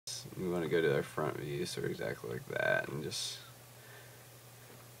we want to go to our front view, so exactly like that, and just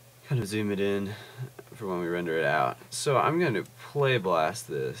kind of zoom it in for when we render it out. So I'm going to play blast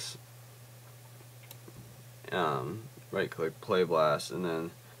this. Right click, play blast, and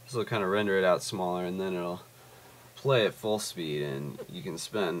then this will kind of render it out smaller, and then it'll play at full speed, and you can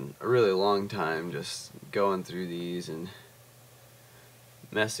spend a really long time just going through these and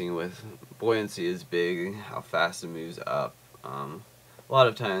messing with buoyancy is big, how fast it moves up. A lot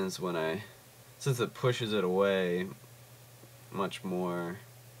of times since it pushes it away much more,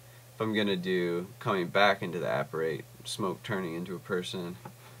 if I'm gonna do coming back into the apparate, smoke turning into a person,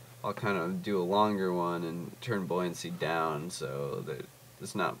 I'll kind of do a longer one and turn buoyancy down so that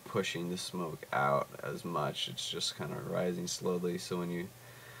it's not pushing the smoke out as much, it's just kind of rising slowly, so when you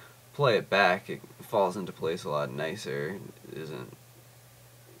play it back it falls into place a lot nicer. It isn't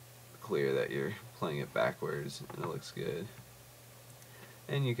clear that you're playing it backwards, and it looks good.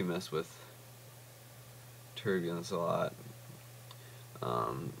 And you can mess with turbulence a lot.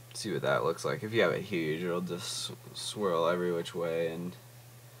 See what that looks like. If you have it huge, it'll just swirl every which way, and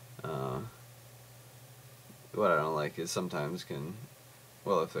what I don't like is sometimes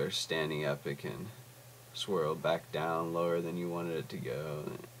well, if they're standing up, it can swirl back down lower than you wanted it to go.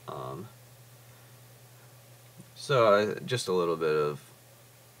 So just a little bit of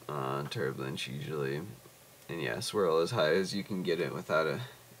turbulence usually, and yeah, swirl as high as you can get it without it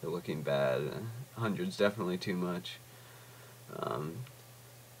looking bad. 100's definitely too much,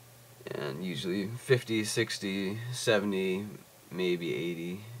 and usually 50, 60, 70, maybe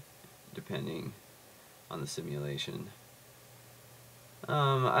 80, depending on the simulation.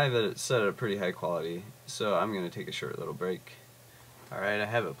 I have it set at a pretty high quality, so I'm going to take a short little break. Alright, I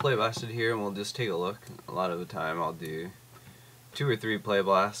have it play blasted here, and we'll just take a look. A lot of the time I'll do 2 or 3 play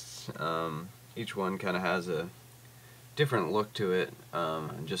blasts. Each one kind of has a different look to it,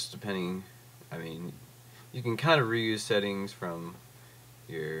 just depending. I mean, you can kind of reuse settings from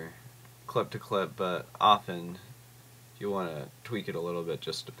your clip to clip, but often you want to tweak it a little bit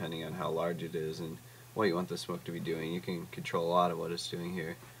just depending on how large it is and what you want the smoke to be doing. You can control a lot of what it's doing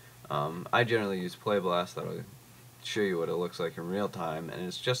here. I generally use play blast. That'll show you what it looks like in real time, and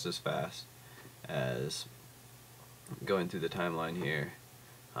it's just as fast as going through the timeline here.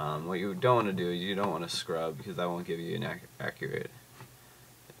 What you don't want to do is you don't want to scrub, because that won't give you an accurate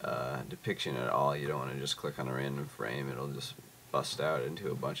depiction at all. You don't want to just click on a random frame. It'll just bust out into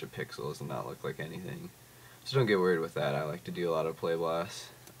a bunch of pixels and not look like anything. So don't get worried with that. I like to do a lot of play blasts.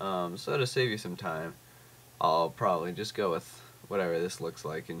 So to save you some time, I'll probably just go with whatever this looks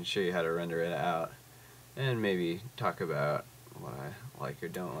like and show you how to render it out, and maybe talk about what I like or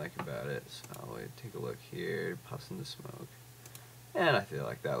don't like about it. So I'll take a look here, puffs into smoke, and I feel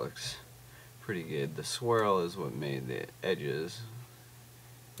like that looks pretty good. The swirl is what made the edges,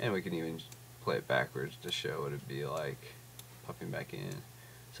 and we can even play it backwards to show what it'd be like puffing back in.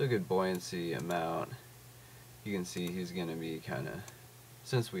 So good buoyancy amount. You can see he's going to be kind of,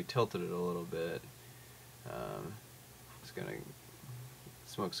 since we tilted it a little bit,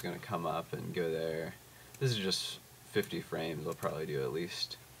 smoke's going to come up and go there. This is just 50 frames. I'll probably do at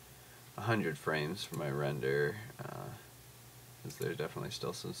least 100 frames for my render, because there's definitely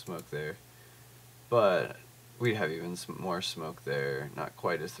still some smoke there. But we'd have even more smoke there, not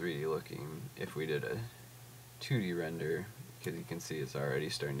quite as 3D looking if we did a 2D render, because you can see it's already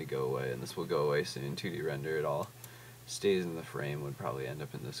starting to go away, and this will go away soon. 2D render, it all stays in the frame, would probably end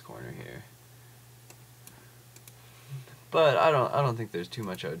up in this corner here. But I don't think there's too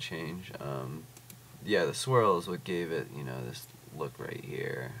much I would change. Yeah, the swirl is what gave it, this look right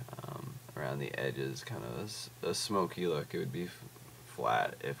here, around the edges, kind of a smoky look. It would be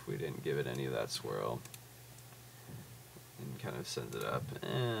flat if we didn't give it any of that swirl, and kind of sends it up.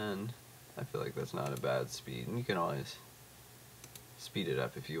 And I feel like that's not a bad speed, and you can always speed it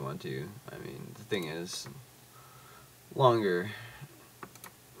up if you want to. I mean, the thing is, longer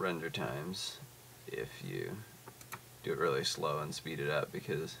render times if you do it really slow and speed it up,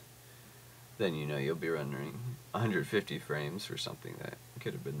 because then you'll be rendering 150 frames for something that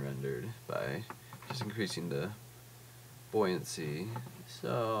could have been rendered by just increasing the buoyancy.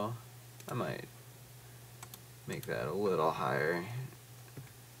 So I might make that a little higher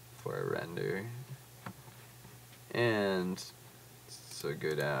for a render, and so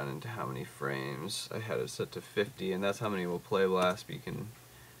go down into how many frames. I had it set to 50, and that's how many will play blast, but you can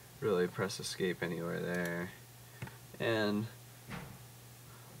really press escape anywhere there. And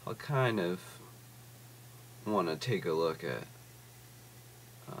I'll kind of want to take a look at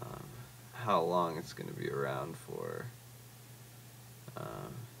how long it's going to be around for.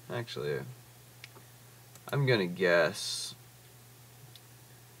 Actually, I'm going to guess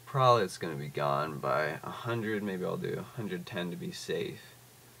probably it's going to be gone by 100. Maybe I'll do 110 to be safe.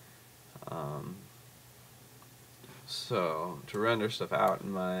 So to render stuff out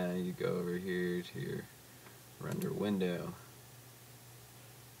in Maya, you go over here to your render window,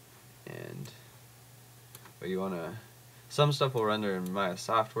 and but you want to, some stuff will render in Maya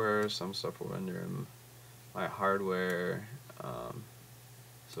software, some stuff will render in Maya hardware.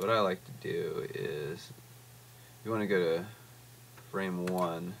 So what I like to do is, you want to go to frame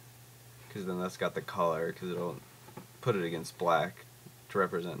 1, because then that's got the color, because it'll put it against black to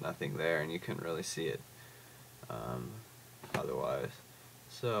represent nothing there, and you couldn't really see it otherwise.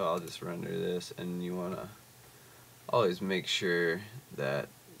 So I'll just render this, and you want to always make sure that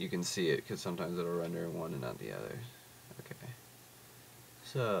you can see it, because sometimes it'll render in one and not the other. Okay,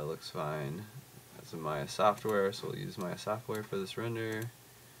 so it looks fine. That's in Maya software, so we'll use Maya software for this render.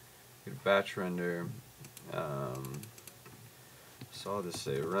 Go to batch render. So I'll just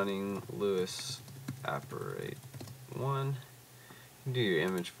say running Lewis operate 1. You can do your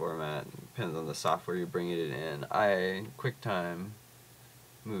image format, depends on the software you bring it in. QuickTime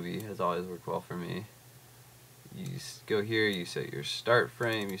Movie has always worked well for me. You go here, you set your start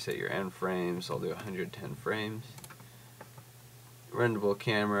frame, you set your end frame, so I'll do 110 frames. Renderable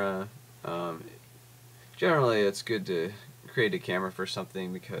camera. Generally it's good to create a camera for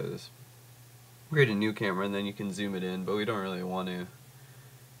something, because create a new camera and then you can zoom it in, but we don't really want to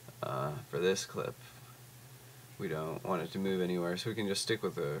for this clip. We don't want it to move anywhere, so we can just stick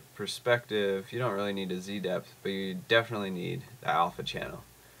with a perspective. You don't really need a Z depth, but you definitely need the alpha channel,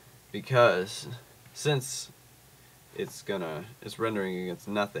 because since it's rendering against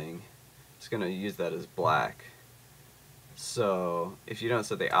nothing, it's gonna use that as black. So if you don't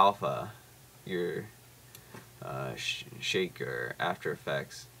set the alpha, your Shake or After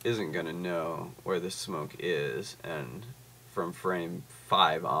Effects isn't gonna know where the smoke is, and from frame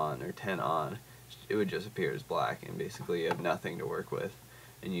 5 on or 10 on, it would just appear as black, and basically you have nothing to work with,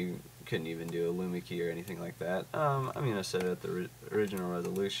 and you couldn't even do a Lumi key or anything like that. I'm gonna set it at the original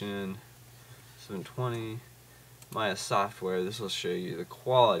resolution, 720. Maya software, this will show you the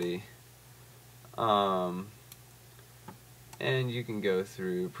quality. And you can go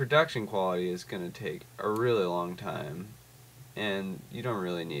through. Production quality is going to take a really long time, and you don't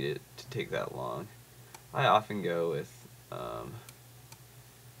really need it to take that long. I often go with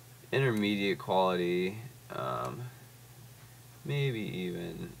intermediate quality, maybe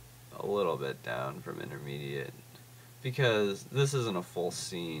even a little bit down from intermediate, because this isn't a full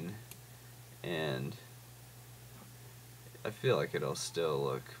scene, and I feel like it'll still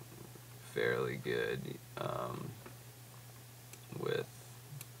look fairly good with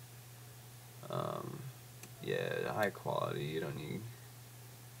yeah, high quality. You don't need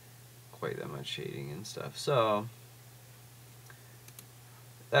quite that much shading and stuff, so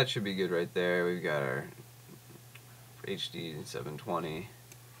that should be good right there. We've got our HD 720.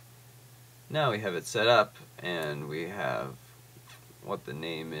 Now we have it set up, and we have what the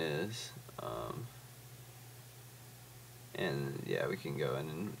name is, and yeah, we can go in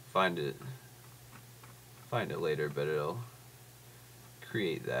and find it later, but it'll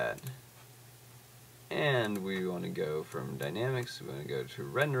create that. And we want to go from dynamics, we want to go to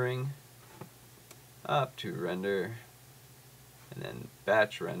rendering, up to render, and then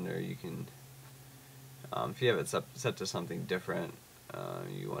batch render. You can, if you have it set to something different,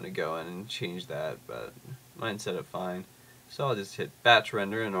 you want to go in and change that, but mine's set up fine. So I'll just hit batch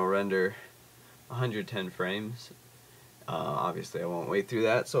render, and I'll render 110 frames. Obviously I won't wait through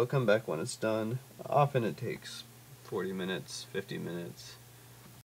that, so I'll come back when it's done. Often it takes 40 minutes, 50 minutes.